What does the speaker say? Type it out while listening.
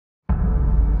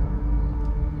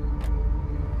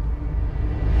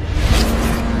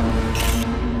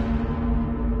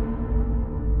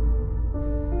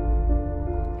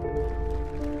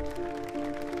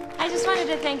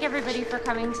to thank everybody for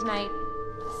coming tonight.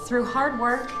 Through hard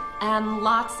work and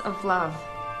lots of love,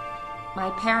 my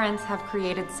parents have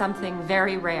created something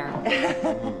very rare.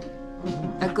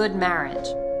 A good marriage.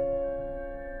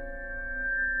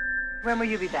 When will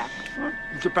you be back?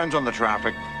 It depends on the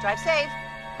traffic. Drive safe.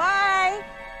 Bye.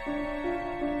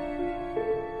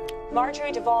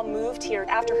 Marjorie Duvall moved here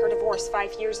after her divorce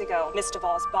 5 years ago. Miss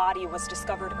Duvall's body was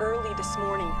discovered early this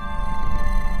morning.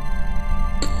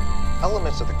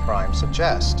 Elements of the crime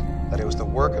suggest that it was the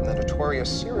work of the notorious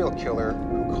serial killer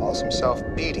who calls himself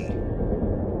Beatty.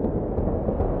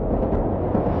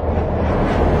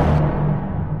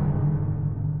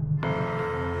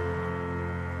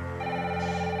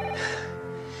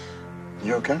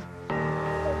 You okay?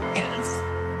 Yes.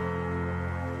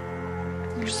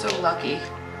 You're so lucky.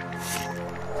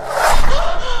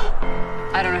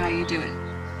 I don't know how you do it.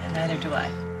 And neither do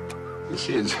I. This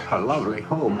is a lovely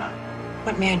home.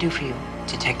 What may I do for you,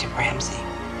 Detective Ramsey?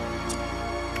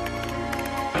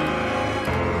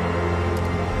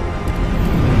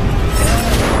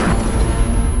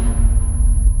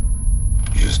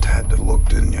 You just had to look,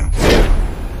 didn't you?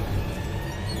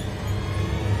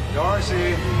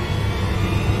 Darcy!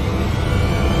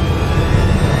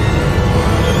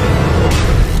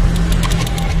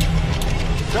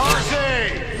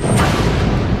 Darcy!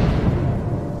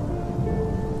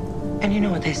 And you know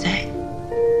what they say?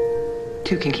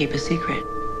 Two can keep a secret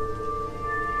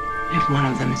if one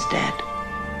of them is dead.